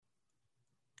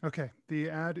Okay, the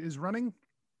ad is running.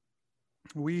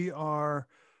 We are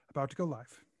about to go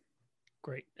live.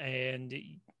 Great. And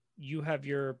you have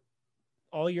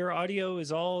all your audio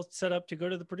is all set up to go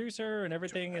to the producer and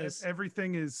everything is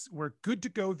Everything is, we're good to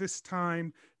go this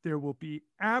time. There will be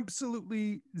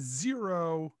absolutely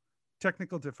zero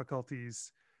technical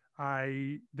difficulties.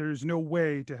 There's no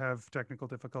way to have technical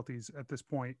difficulties at this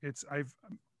point.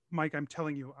 Mike, I'm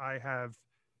telling you, I've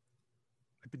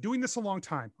been doing this a long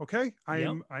time. Okay.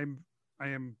 Yep. I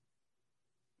am.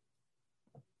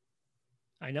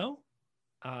 I know.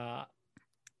 Uh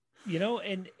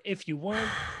and if you weren't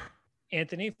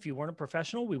Anthony, if you weren't a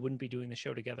professional, we wouldn't be doing the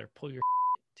show together. Pull your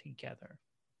together.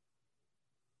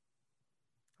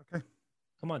 Okay.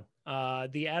 Come on.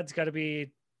 The ad's got to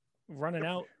be running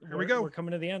out. Here we go. We're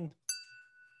coming to the end.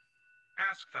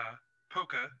 Ask the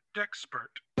Polka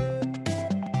Dexpert.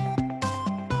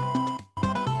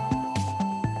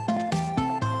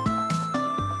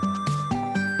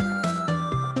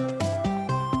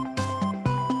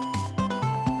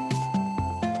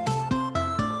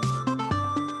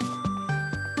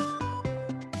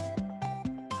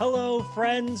 Hello,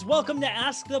 friends. Welcome to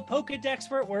Ask the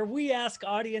Pokedexpert, where we ask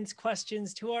audience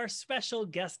questions to our special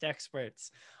guest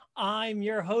experts. I'm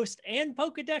your host and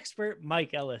Pokedexpert,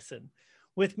 Mike Ellison.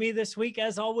 With me this week,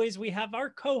 as always, we have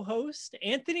our co-host,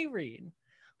 Anthony Reed.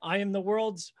 I am the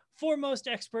world's foremost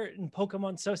expert in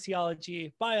Pokemon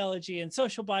sociology, biology, and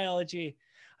social biology.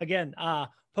 Again,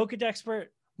 Pokedexpert,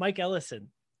 Mike Ellison.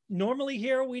 Normally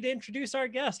here, we'd introduce our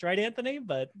guest, right, Anthony?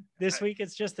 But this week,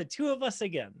 it's just the two of us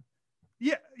again.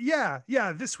 Yeah.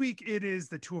 This week it is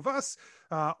the two of us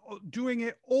doing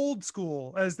it old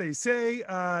school, as they say.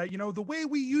 The way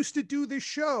we used to do this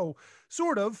show,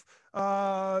 sort of.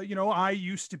 I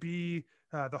used to be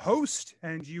the host,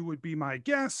 and you would be my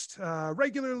guest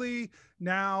regularly.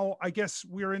 Now, I guess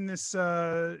we're in this,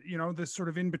 this sort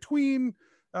of in between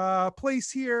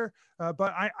place here.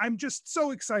 But I'm just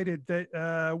so excited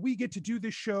that we get to do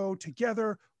this show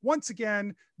together once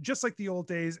again, just like the old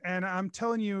days. And I'm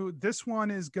telling you, this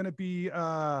one's going to be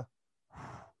a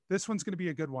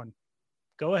good one.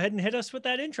 Go ahead and hit us with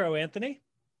that intro, Anthony.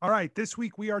 All right. This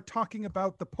week we are talking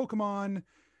about the Pokemon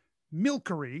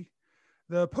Milcery.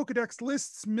 The Pokedex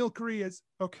lists Milcery as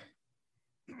okay.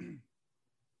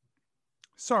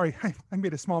 Sorry, I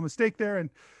made a small mistake there. And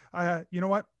you know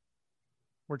what?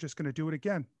 We're just going to do it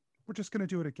again.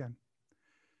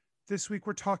 This week,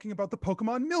 we're talking about the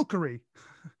Pokemon Milcery.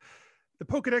 The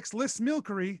Pokedex lists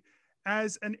Milcery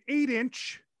as an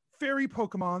 8-inch fairy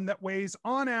Pokemon that weighs,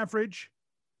 on average,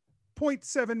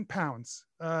 0.7 pounds.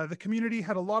 The community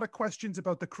had a lot of questions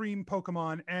about the cream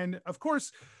Pokemon. And, of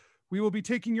course, we will be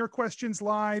taking your questions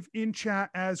live in chat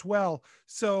as well.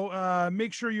 So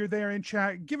make sure you're there in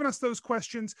chat, giving us those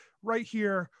questions right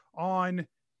here on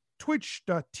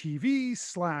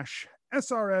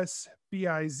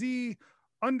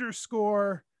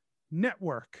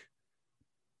twitch.tv/SRSBIZ_network.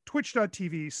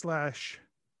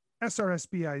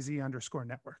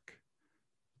 Twitch.tv/SRSBIZ_network.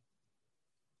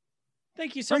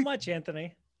 Thank you so much,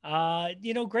 Anthony.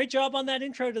 Great job on that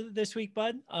intro to this week,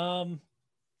 bud.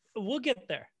 We'll get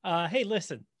there. Hey,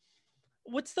 listen,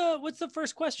 what's the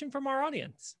first question from our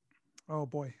audience? Oh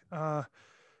boy.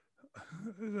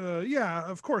 Yeah,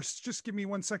 of course. Just give me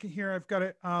 1 second here. I've got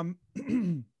it.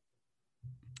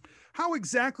 How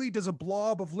exactly does a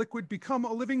blob of liquid become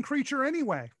a living creature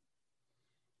anyway?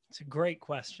 It's a great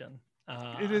question.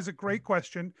 It is a great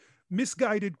question.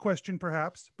 Misguided question,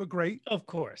 perhaps, but great. Of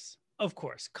course.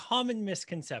 Common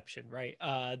misconception, right?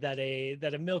 That a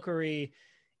Milcery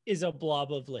is a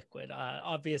blob of liquid.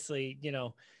 Obviously,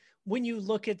 when you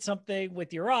look at something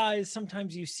with your eyes,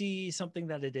 sometimes you see something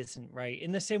that it isn't, right?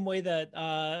 In the same way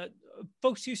that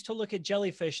folks used to look at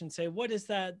jellyfish and say, what is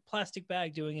that plastic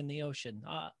bag doing in the ocean?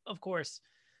 Of course,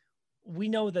 we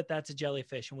know that that's a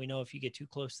jellyfish, and we know if you get too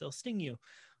close, they'll sting you.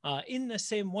 In the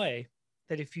same way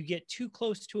that if you get too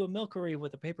close to a Milcery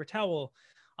with a paper towel,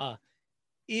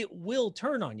 it will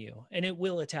turn on you and it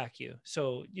will attack you.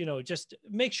 So, just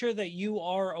make sure that you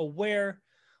are aware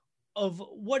of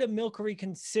what a Milcery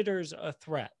considers a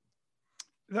threat.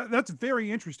 That's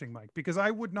very interesting, Mike, because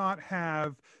I would not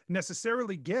have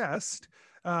necessarily guessed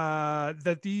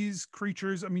that these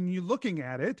creatures, you looking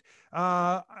at it,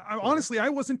 honestly, I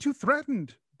wasn't too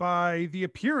threatened by the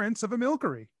appearance of a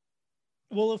Milcery.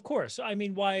 Well, of course.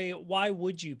 Why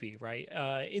would you be, right?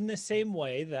 In the same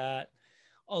way that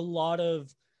a lot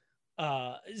of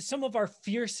some of our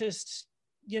fiercest,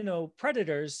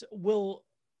 predators will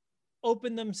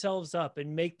open themselves up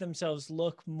and make themselves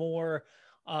look more,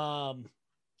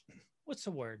 what's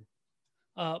the word?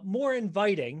 more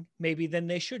inviting maybe than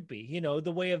they should be. You know,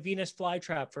 the way a Venus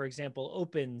flytrap, for example,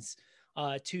 opens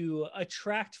to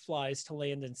attract flies to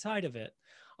land inside of it.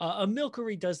 A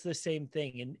milkery does the same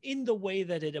thing, and in the way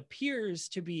that it appears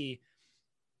to be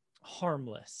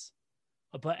harmless,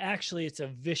 but actually it's a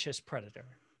vicious predator.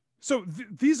 So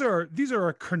these are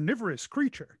a carnivorous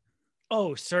creature.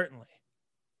 Oh, certainly.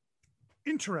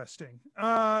 Interesting.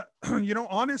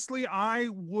 Honestly, I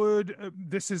would,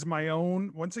 this is my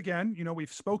own, once again,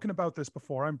 we've spoken about this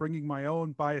before. I'm bringing my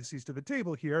own biases to the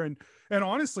table here. And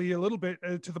honestly, a little bit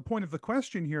to the point of the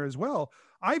question here as well.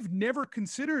 I've never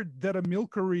considered that a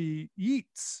milkery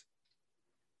eats.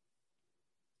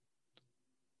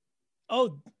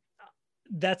 Oh,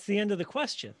 that's the end of the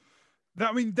question.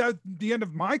 That's the end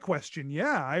of my question.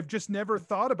 Yeah. I've just never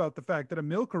thought about the fact that a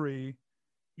milkery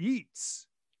eats.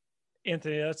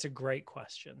 Anthony, that's a great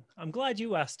question. I'm glad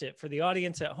you asked it for the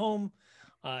audience at home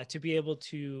to be able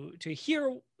to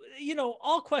hear.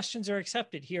 All questions are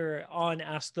accepted here on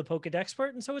Ask the Pokedexpert,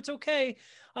 and so it's okay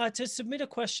to submit a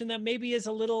question that maybe is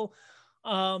a little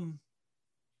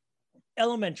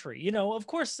elementary. Of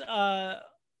course, a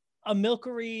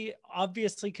milkery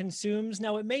obviously consumes.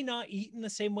 Now, it may not eat in the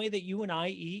same way that you and I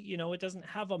eat. It doesn't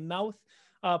have a mouth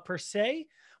per se,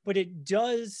 but it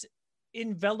does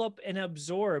envelop and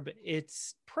absorb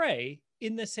its prey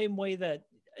in the same way that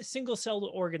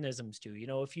single-celled organisms do.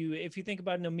 If you think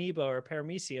about an amoeba or a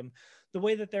paramecium, the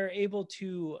way that they're able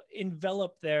to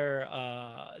envelop their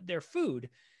food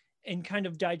and kind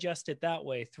of digest it that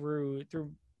way through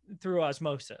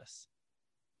osmosis.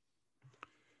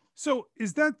 So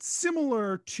is that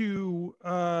similar to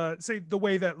say the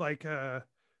way that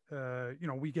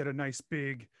we get a nice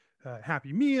big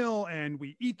Happy Meal and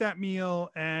we eat that meal,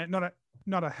 and not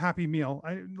a Happy Meal.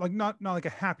 Not like a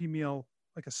Happy Meal,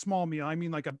 like a small meal. I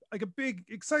mean like a big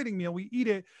exciting meal. We eat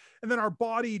it and then our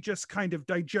body just kind of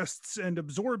digests and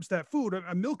absorbs that food.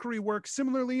 A milkery works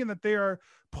similarly in that they are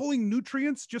pulling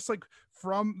nutrients just like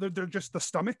from they're just the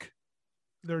stomach.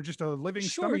 They're just a living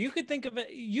stomach. You could think of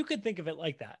it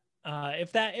like that.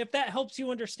 If that helps you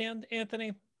understand,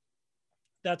 Anthony,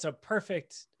 that's a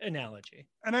perfect analogy.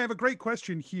 And I have a great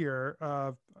question here.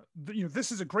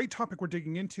 This is a great topic we're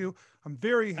digging into. I'm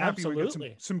very happy we got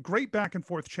some great back and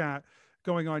forth chat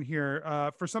going on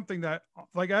here for something that,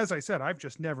 like, as I said, I've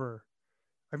never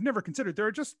considered. There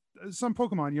are just some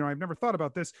Pokemon, I've never thought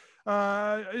about this.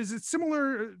 Is it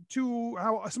similar to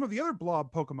how some of the other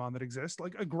blob Pokemon that exist,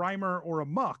 like a Grimer or a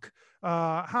Muck?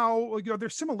 How,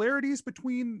 there's similarities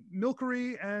between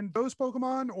Milkery and those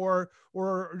Pokemon, or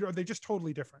are they just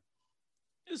totally different?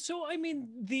 So, I mean,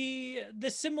 the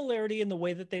similarity in the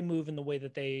way that they move and the way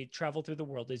that they travel through the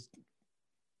world is,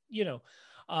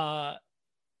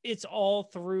 it's all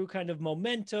through kind of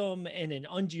momentum and an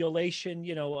undulation,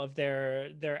 of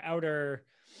their outer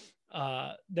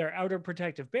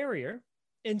protective barrier.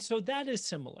 And so that is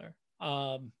similar.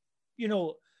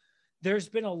 There's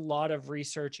been a lot of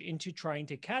research into trying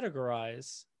to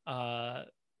categorize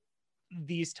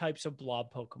these types of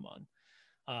blob Pokemon.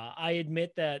 I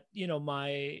admit that,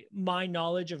 my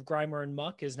knowledge of Grimer and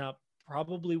Muck is not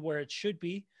probably where it should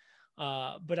be.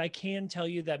 But I can tell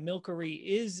you that Milkery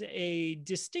is a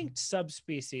distinct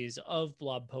subspecies of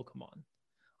blob Pokemon.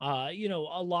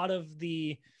 A lot of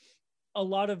the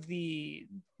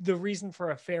reason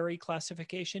for a fairy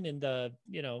classification in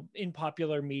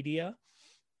popular media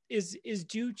is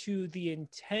due to the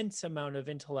intense amount of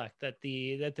intellect that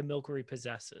the Milkery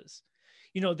possesses.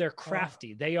 They're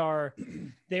crafty. They are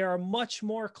much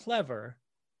more clever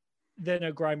than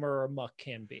a Grimer or a Muck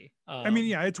can be.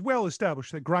 It's well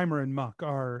established that Grimer and Muck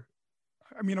are,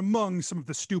 among some of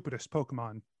the stupidest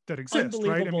Pokemon that exist.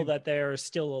 Unbelievable, right? That they're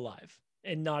still alive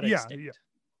and not extinct.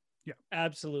 Yeah.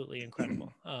 Absolutely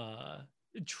incredible.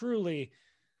 Truly,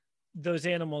 those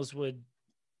animals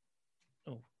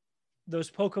those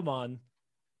Pokemon,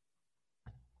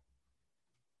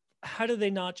 how do they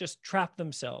not just trap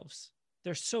themselves?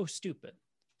 They're so stupid.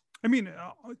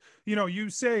 You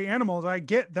say animals, I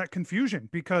get that confusion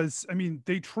because,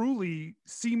 they truly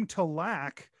seem to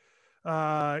lack,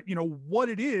 what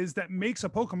it is that makes a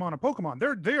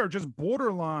Pokemon. They are just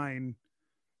borderline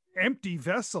empty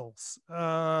vessels.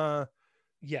 Yes.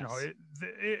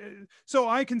 So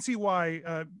I can see why,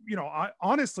 I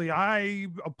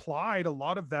applied a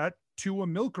lot of that to a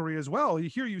Milkery as well. You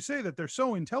hear you say that they're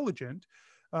so intelligent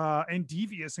and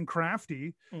devious and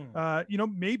crafty.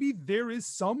 Maybe there is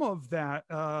some of that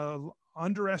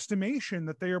underestimation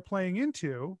that they are playing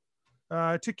into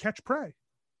to catch prey.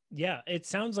 Yeah, it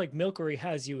sounds like Milkery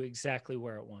has you exactly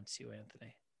where it wants you,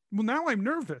 Anthony. Well, now I'm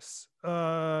nervous.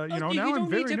 Now I'm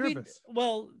very nervous.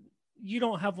 Well, you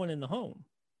don't have one in the home.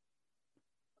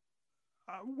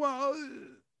 Well,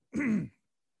 we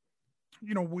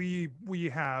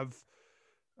have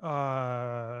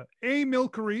a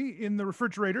milkery in the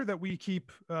refrigerator that we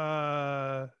keep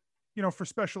for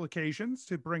special occasions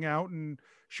to bring out and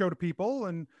show to people,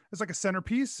 and it's like a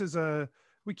centerpiece.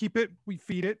 We keep it, we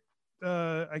feed it.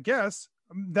 I guess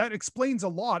that explains a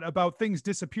lot about things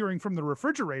disappearing from the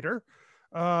refrigerator.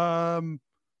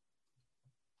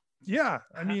 Yeah,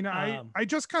 I mean, I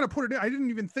just kind of put it in. I didn't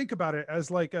even think about it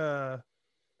as like a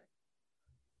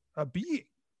being.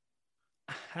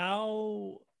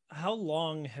 How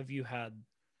long have you had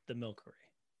the milkery?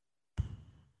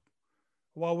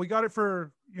 Well, we got it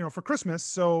for Christmas,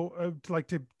 so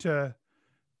to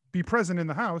be present in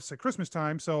the house at Christmas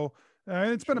time. So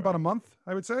it's been about a month,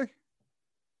 I would say.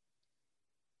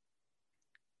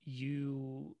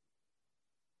 You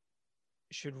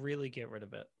should really get rid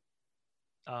of it.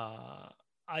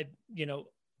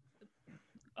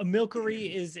 A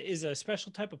milkery is a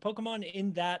special type of Pokemon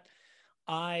in that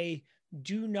I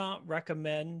do not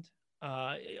recommend,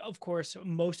 of course,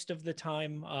 most of the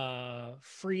time,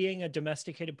 freeing a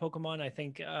domesticated Pokemon. I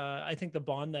think the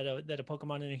bond that a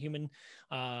Pokemon and a human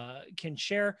can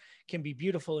share can be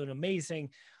beautiful and amazing.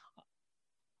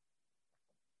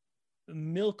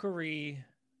 Milkery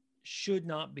should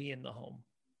not be in the home.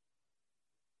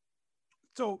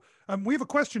 So we have a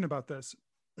question about this.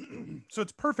 So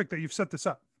it's perfect that you've set this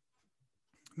up.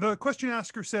 The question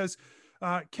asker says,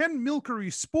 can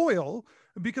milkery spoil?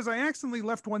 Because I accidentally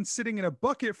left one sitting in a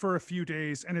bucket for a few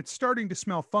days and it's starting to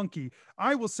smell funky.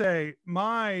 I will say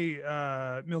my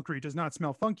milkery does not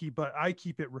smell funky, but I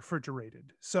keep it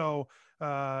refrigerated. So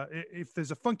if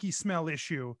there's a funky smell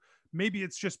issue, maybe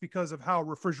it's just because of how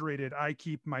refrigerated I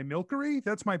keep my milkery.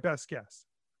 That's my best guess.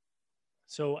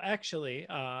 So actually,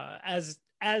 as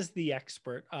the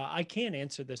expert, I can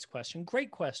answer this question.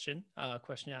 Great question,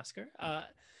 question asker.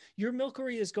 Your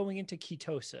milkery is going into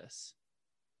ketosis.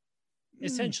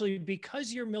 Essentially,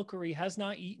 because your milkery has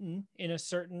not eaten in a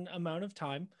certain amount of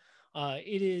time,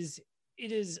 it is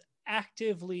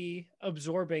actively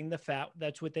absorbing the fat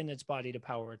that's within its body to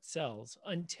power its cells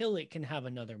until it can have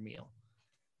another meal.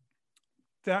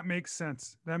 That makes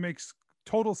sense. That makes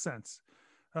total sense.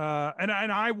 And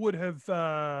I would have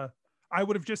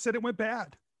just said it went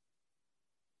bad.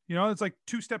 It's like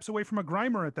 2 steps away from a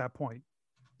Grimer at that point.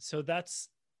 So that's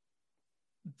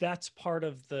part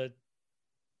of the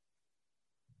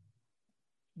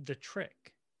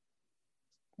trick.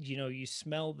 You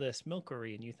smell this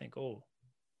milkery and you think, oh,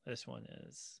 this one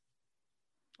is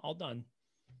all done.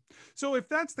 So if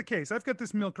that's the case, I've got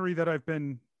this milkery that I've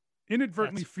been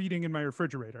inadvertently feeding in my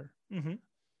refrigerator. Mm-hmm.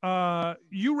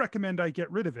 You recommend I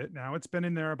get rid of it now. It's been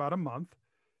in there about a month.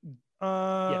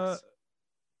 Yes.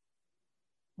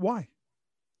 Why?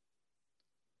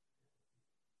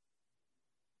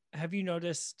 Have you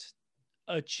noticed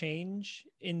a change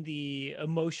in the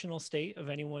emotional state of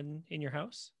anyone in your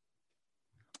house?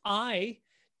 I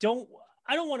don't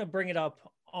want to bring it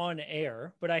up on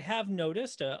air, but I have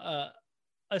noticed a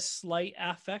slight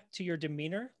affect to your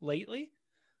demeanor lately.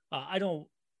 I don't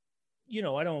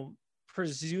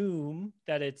presume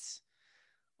that it's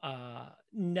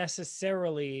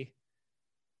necessarily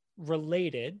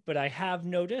related, but I have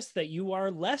noticed that you are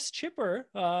less chipper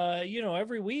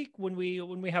every week when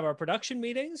we have our production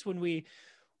meetings, when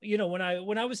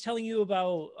I was telling you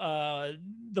about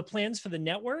the plans for the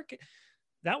network,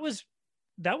 that was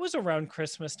around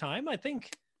Christmas time. I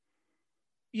think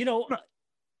I'm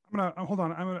gonna hold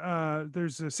on.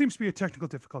 There's seems to be a technical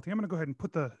difficulty. I'm gonna go ahead and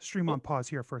put the stream on pause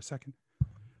here for a second.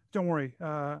 Don't worry.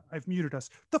 I've muted us.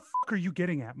 The fuck are you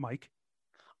getting at, Mike?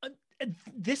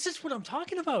 This is what I'm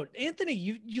talking about, Anthony.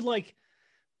 You like,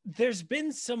 there's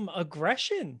been some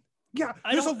aggression. Yeah,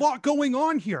 there's a lot going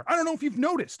on here. I don't know if you've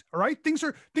noticed. All right, things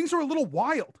are a little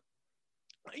wild.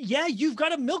 Yeah, you've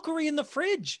got a milkery in the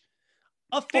fridge,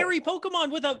 a fairy Pokemon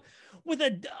with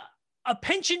a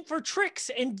penchant for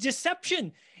tricks and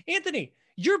deception. Anthony,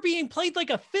 you're being played like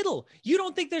a fiddle. You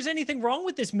don't think there's anything wrong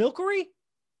with this milkery?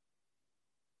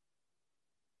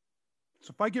 So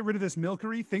if I get rid of this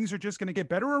milkery, things are just going to get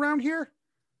better around here?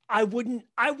 I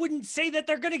wouldn't say that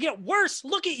they're going to get worse.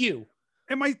 Look at you.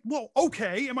 Am I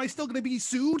still going to be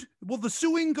sued? Will the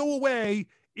suing go away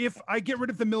if I get rid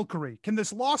of the milkery? Can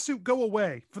this lawsuit go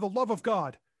away, for the love of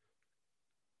God?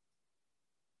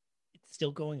 It's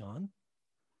still going on?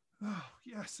 Oh,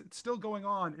 yes, it's still going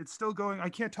on. It's still going. I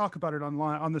can't talk about it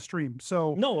online on the stream.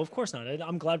 So no, of course not.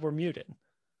 I'm glad we're muted.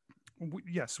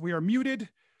 Yes, we are muted.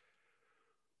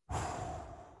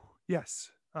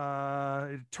 Yes.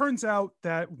 It turns out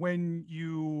that when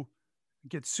you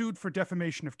get sued for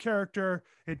defamation of character,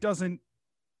 it doesn't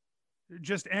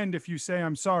just end if you say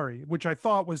I'm sorry, which I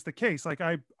thought was the case. Like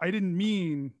I didn't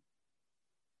mean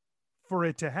for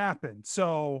it to happen.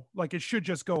 So like it should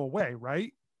just go away,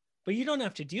 right? But you don't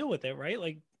have to deal with it, right?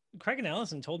 Like Craig and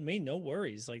Allison told me, no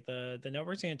worries. Like the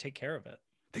network's gonna take care of it.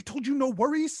 They told you no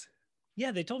worries?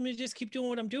 Yeah, they told me to just keep doing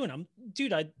what I'm doing. I'm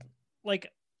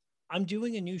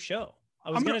doing a new show.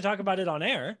 I was gonna talk about it on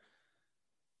air.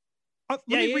 Let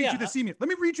me read you this email. Let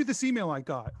me read you this email I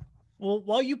got. Well,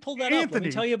 while you pull that up, let me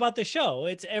tell you about the show.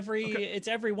 It's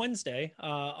every Wednesday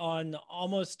on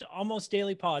almost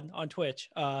daily pod on Twitch.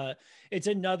 It's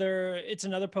another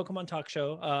Pokemon talk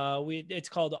show. It's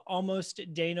called Almost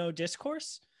Dano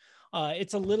Discourse.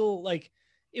 It's a little like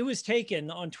it was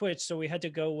taken on Twitch, so we had to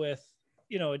go with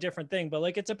a different thing. But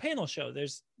like it's a panel show.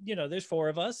 There's 4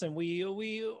 of us, and we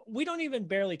don't even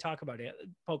barely talk about it.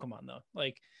 Pokemon though,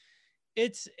 like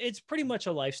it's pretty much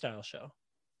a lifestyle show.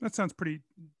 That sounds pretty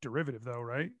derivative though,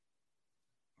 right?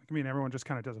 Like, I mean, everyone just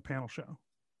kind of does a panel show.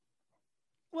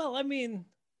 Well, I mean,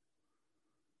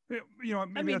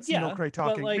 maybe that's the milk crate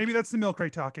talking. Like, maybe that's the milk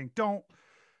crate talking. Don't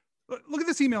look at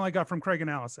this email I got from Craig and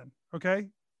Allison. Okay.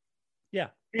 Yeah.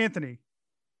 Anthony,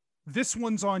 this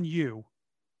one's on you,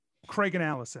 Craig and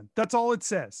Allison. That's all it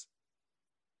says.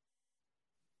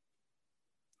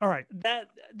 All right.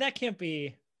 That can't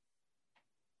be.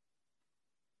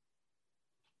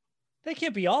 That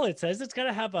can't be all it says. It's got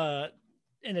to have an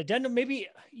addendum. Maybe,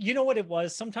 you know what it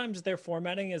was? Sometimes their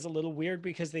formatting is a little weird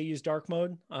because they use dark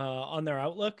mode on their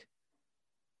Outlook.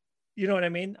 You know what I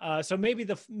mean? So maybe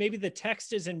the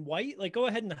text is in white. Like go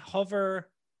ahead and hover,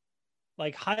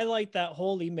 like highlight that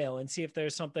whole email and see if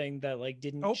there's something that like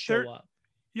didn't show up.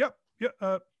 Yep.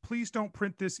 Yeah. Please don't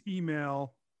print this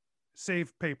email.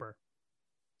 Save paper.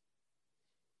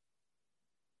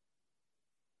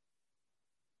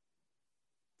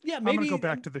 Yeah, maybe. I'm going to go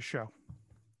back to the show.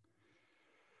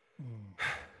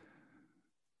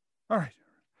 All right.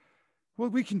 Well,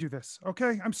 we can do this.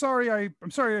 Okay. I'm sorry I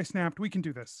snapped. We can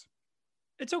do this.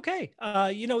 It's okay.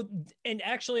 And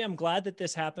actually I'm glad that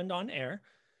this happened on air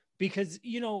because,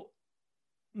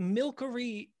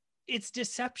 Milcery, its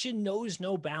deception knows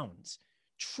no bounds.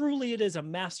 Truly, it is a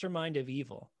mastermind of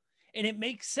evil. And it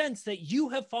makes sense that you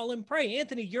have fallen prey.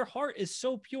 Anthony, your heart is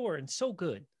so pure and so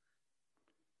good.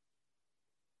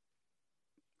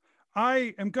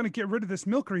 I am going to get rid of this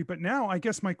Milcery, but now I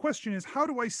guess my question is, how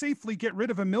do I safely get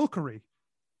rid of a Milcery?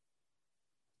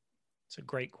 It's a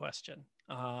great question.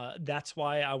 That's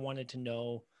why I wanted to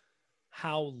know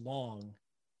how long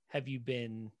have you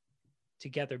been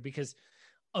together? Because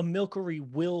a Milcery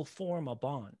will form a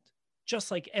bond,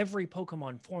 just like every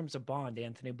Pokemon forms a bond,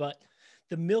 Anthony. But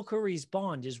the Milcery's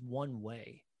bond is one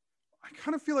way. I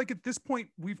kind of feel like at this point,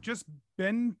 the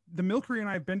Milcery and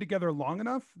I have been together long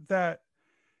enough that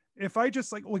if I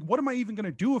just like what am I even going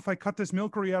to do if I cut this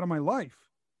Milcery out of my life?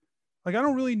 Like, I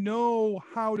don't really know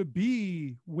how to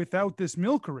be without this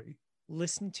Milcery.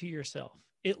 Listen to yourself.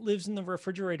 It lives in the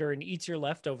refrigerator and eats your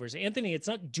leftovers. Anthony, it's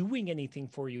not doing anything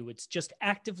for you. It's just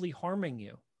actively harming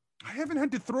you. I haven't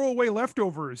had to throw away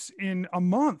leftovers in a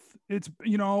month. It's,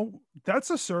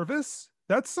 that's a service.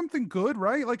 That's something good,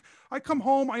 right? Like I come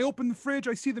home, I open the fridge,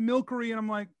 I see the Milcery and I'm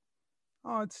like,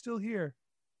 oh, it's still here.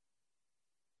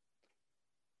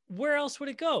 Where else would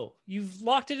it go? You've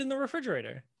locked it in the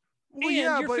refrigerator. Well,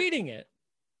 and you're feeding it.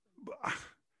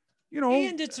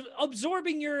 And it's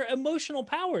absorbing your emotional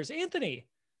powers. Anthony,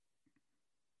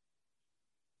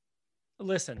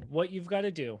 listen, what you've got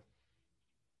to do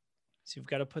is you've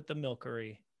got to put the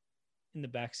Milcery in the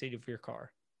backseat of your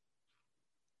car.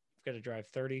 You've got to drive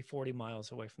 30, 40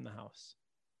 miles away from the house.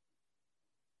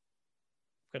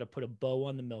 You've got to put a bow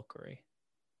on the Milcery.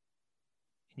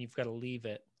 And you've got to leave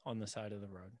it on the side of the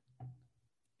road.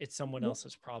 It's someone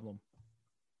else's problem.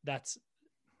 That's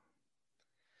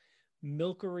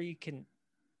Milcery can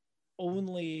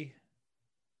only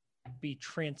be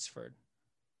transferred.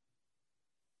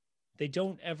 They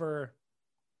don't ever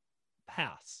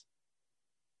pass.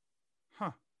 Huh.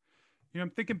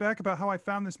 I'm thinking back about how I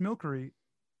found this Milcery.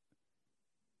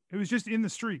 It was just in the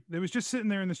street. It was just sitting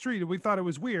there in the street. And we thought it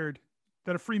was weird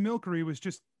that a free Milcery was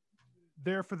just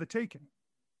there for the taking.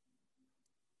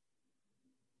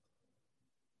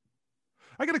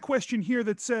 I got a question here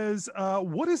that says,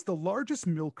 what is the largest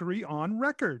Milcery on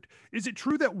record? Is it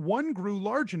true that one grew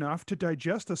large enough to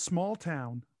digest a small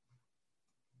town?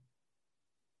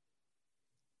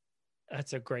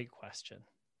 That's a great question.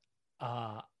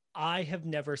 I have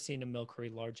never seen a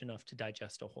Milcery large enough to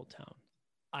digest a whole town.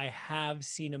 I have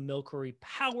seen a Milcery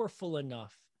powerful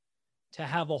enough to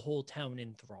have a whole town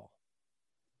in thrall.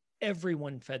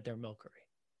 Everyone fed their Milcery.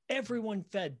 Everyone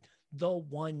fed the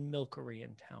one Milcery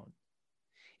in town.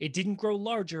 It didn't grow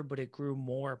larger, but it grew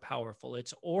more powerful.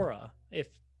 Its aura,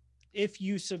 if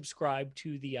you subscribe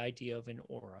to the idea of an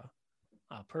aura.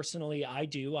 Personally, I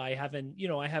do. I haven't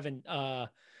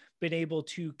been able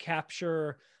to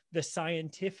capture the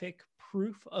scientific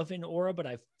proof of an aura, but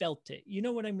I've felt it. You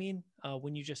know what I mean?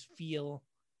 When you just feel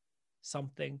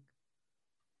something.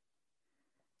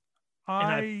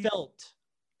 And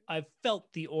I've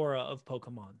felt the aura of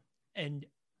Pokemon. And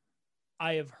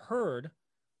I have heard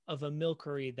of a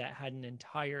Milcery that had an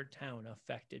entire town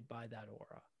affected by that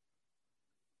aura.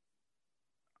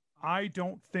 I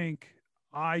don't think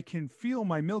I can feel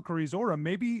my Milcery's aura.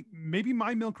 Maybe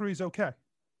my Milcery's okay.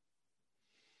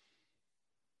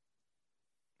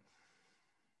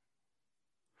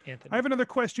 Anthony. I have another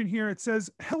question here. It says,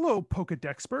 "Hello,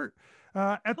 Pokedexpert.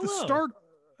 At the start,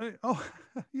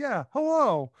 yeah,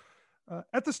 hello.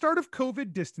 At the start of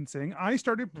COVID distancing, I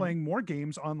started playing more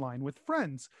games online with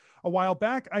friends. A while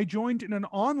back, I joined in an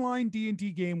online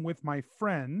D&D game with my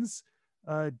friends.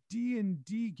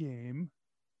 D&D game.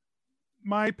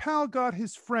 My pal got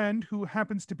his friend, who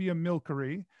happens to be a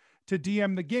Milcery, to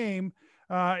DM the game.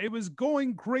 It was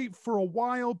going great for a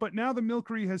while, but now the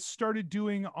Milcery has started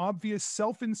doing obvious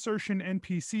self-insertion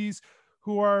NPCs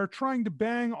who are trying to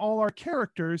bang all our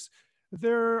characters.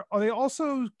 They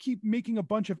also keep making a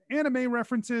bunch of anime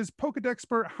references.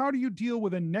 Pokedexpert, how do you deal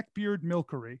with a neckbeard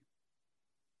Milcery?"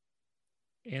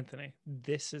 Anthony,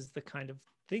 this is the kind of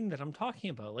thing that I'm talking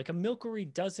about. Like, a Milcery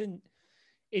doesn't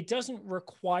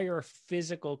require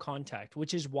physical contact,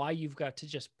 which is why you've got to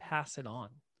just pass it on.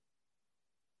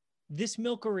 This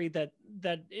Milcery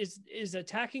that is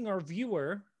attacking our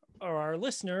viewer or our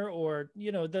listener, or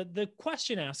the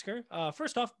question asker.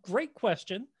 First off, great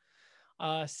question.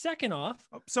 Second off,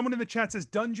 someone in the chat says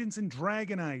Dungeons and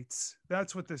Dragonites.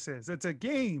 That's what this is. It's a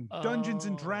game. Dungeons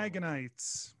and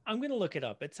Dragonites. I'm gonna look it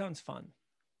up. It sounds fun.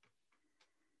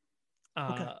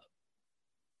 Okay.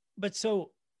 But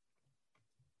so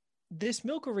this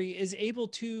Milcery is able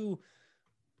to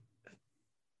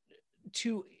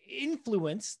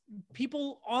influence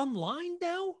people online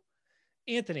now.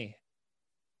 Anthony,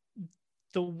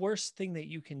 the worst thing that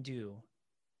you can do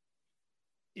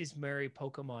is marry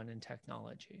Pokemon and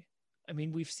technology. I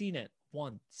mean, we've seen it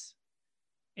once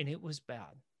and it was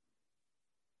bad.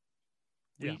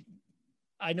 Yeah.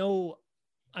 I know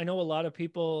a lot of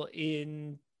people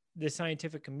in the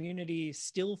scientific community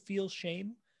still feel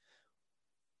shame.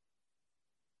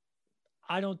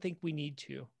 I don't think we need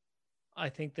to. I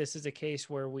think this is a case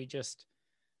where we just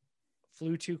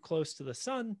flew too close to the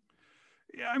sun.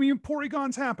 Yeah, I mean,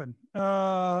 Porygons happen.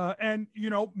 And,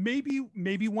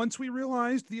 maybe once we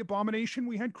realized the abomination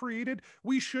we had created,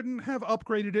 we shouldn't have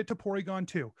upgraded it to Porygon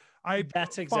 2.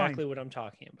 That's exactly what I'm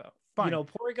talking about. Fine.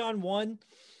 Porygon 1,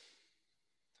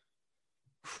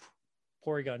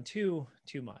 Porygon 2,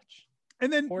 too much.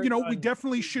 And then, Porygon, we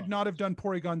definitely should not have done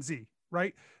Porygon Z,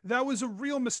 right? That was a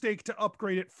real mistake to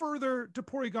upgrade it further to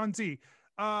Porygon Z.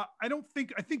 I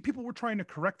think people were trying to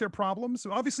correct their problems.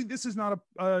 So obviously, this is not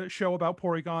a show about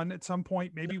Porygon. At some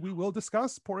point, maybe we will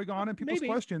discuss Porygon and people's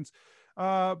questions.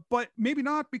 But maybe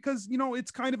not, because,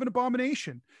 it's kind of an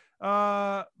abomination.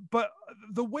 But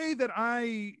the way that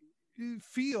I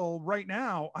feel right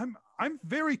now, I'm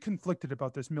very conflicted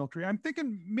about this Milcery. I'm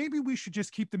thinking maybe we should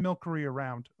just keep the Milcery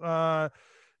around.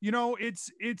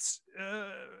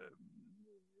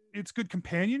 It's good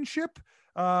companionship.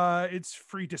 It's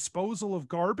free disposal of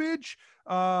garbage.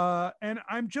 And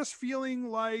I'm just feeling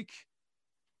like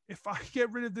if I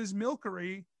get rid of this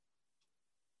Milcery,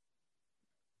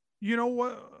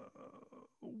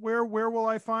 where will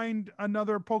I find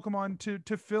another Pokemon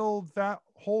to fill that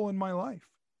hole in my life?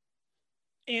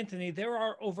 Anthony, there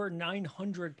are over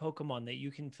 900 Pokemon that you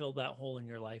can fill that hole in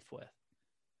your life with.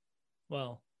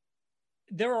 Well,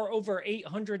 there are over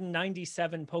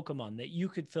 897 Pokemon that you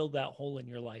could fill that hole in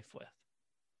your life with.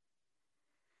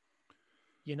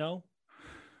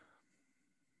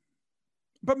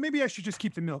 But maybe I should just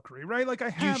keep the Milcery, right? Like, I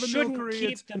have a Milcery.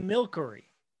 Keep the Milcery.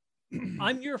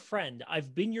 I'm your friend.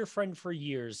 I've been your friend for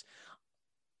years.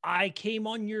 I came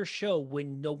on your show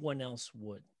when no one else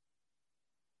would.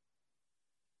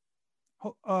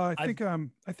 I think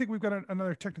we've got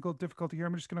another technical difficulty here.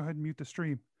 I'm just going to go ahead and mute the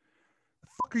stream. The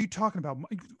fuck are you talking about?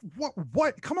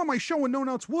 What? Come on my show when no one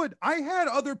else would. I had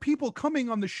other people coming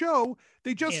on the show.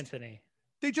 Anthony.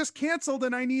 They just canceled,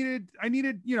 and I needed,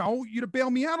 you to bail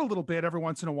me out a little bit every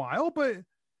once in a while, but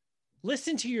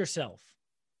listen to yourself.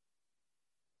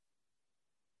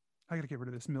 I got to get rid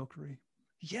of this Milcery.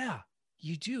 Yeah,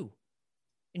 you do.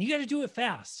 And you got to do it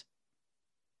fast.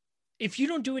 If you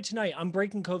don't do it tonight, I'm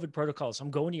breaking COVID protocols.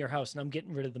 I'm going to your house and I'm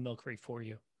getting rid of the Milcery for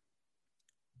you.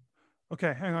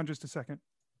 Okay, hang on just a second.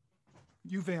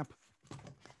 You vamp.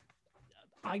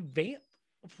 I vamp?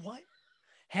 What?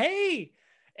 Hey,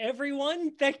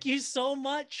 everyone. Thank you so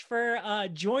much for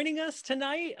joining us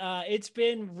tonight. It's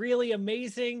been really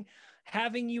amazing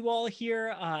having you all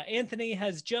here. Anthony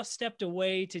has just stepped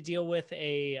away to deal with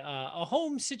a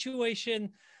home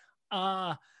situation.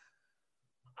 I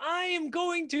am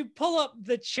going to pull up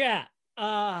the chat.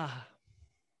 I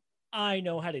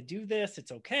know how to do this.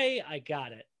 It's okay. I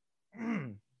got it.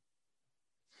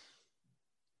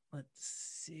 Let's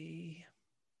see.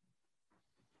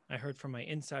 I heard from my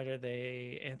insider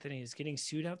Anthony is getting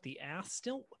sued out the ass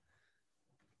still.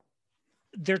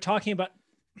 They're talking about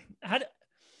how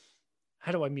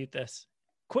do I mute this?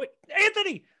 Quick,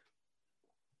 Anthony.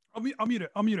 I'll mute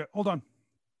it. I'll mute it. Hold on.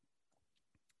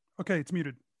 Okay, it's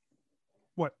muted.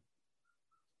 What?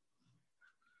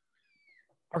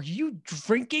 Are you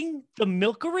drinking the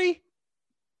Milkery?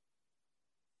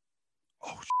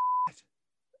 Oh, shit.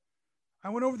 I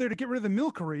went over there to get rid of the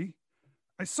Milkery.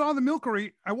 I saw the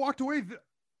Milkery. I walked away.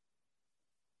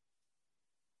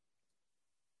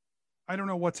 I don't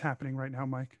know what's happening right now,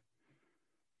 Mike.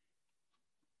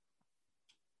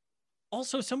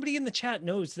 Also, somebody in the chat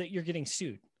knows that you're getting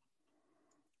sued.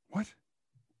 What?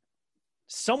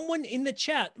 Someone in the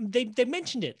chat, they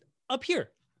mentioned it up here.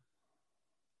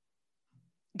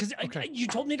 Because okay. You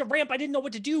told me to ramp. I didn't know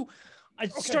what to do. I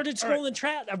started scrolling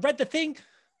chat. I read the thing.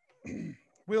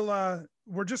 We're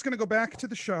just going to go back to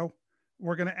the show.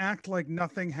 We're going to act like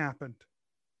nothing happened.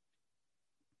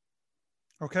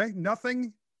 Okay?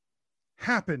 Nothing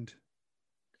happened.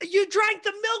 You drank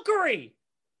the Milkery.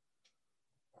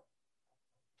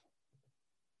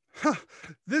 Huh.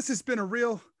 This has been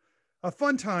a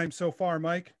fun time so far,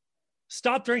 Mike.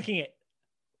 Stop drinking it.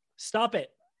 Stop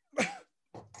it.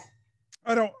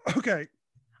 Okay.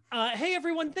 Hey,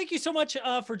 everyone. Thank you so much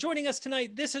for joining us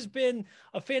tonight. This has been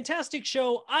a fantastic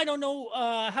show. I don't know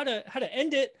how to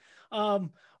end it,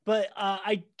 but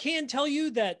I can tell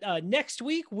you that next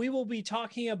week we will be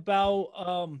talking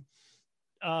about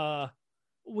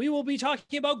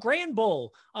Grand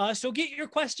Bull. So get your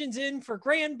questions in for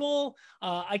Grand Bull.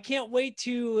 I can't wait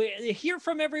to hear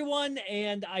from everyone,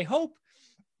 and I hope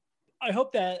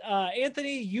that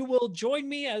Anthony, you will join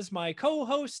me as my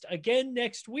co-host again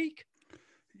next week.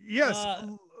 Yes,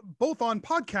 both on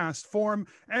podcast form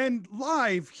and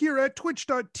live here at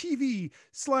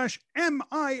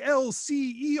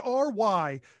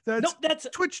twitch.tv/MILCERY. That's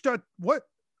Twitch. What?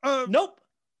 Nope.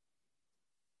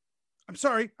 I'm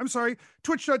sorry.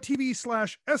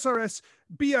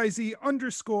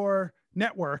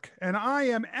 Twitch.tv/SRSBIZ_network. And I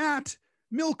am at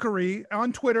Milkery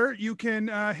on Twitter. You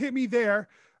can hit me there.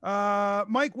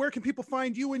 Mike, where can people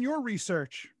find you and your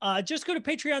research? Just go to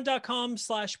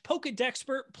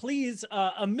patreon.com/Pokedexpert. Please,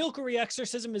 a Milkery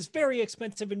exorcism is very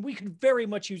expensive and we could very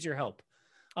much use your help.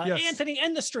 Yes. Anthony,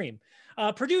 end the stream.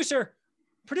 Producer,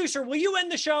 will you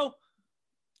end the show?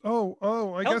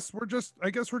 I guess we're just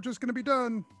going to be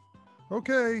done.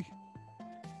 Okay.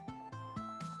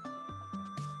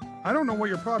 I don't know what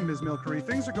your problem is, Milkery.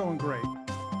 Things are going great.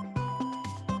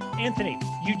 Anthony,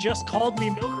 you just called me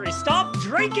Milkery. Stop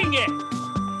drinking it!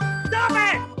 Stop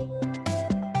it!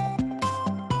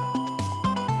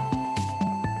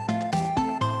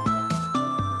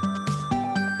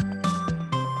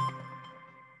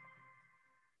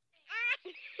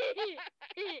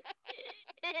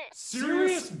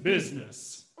 Serious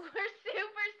business.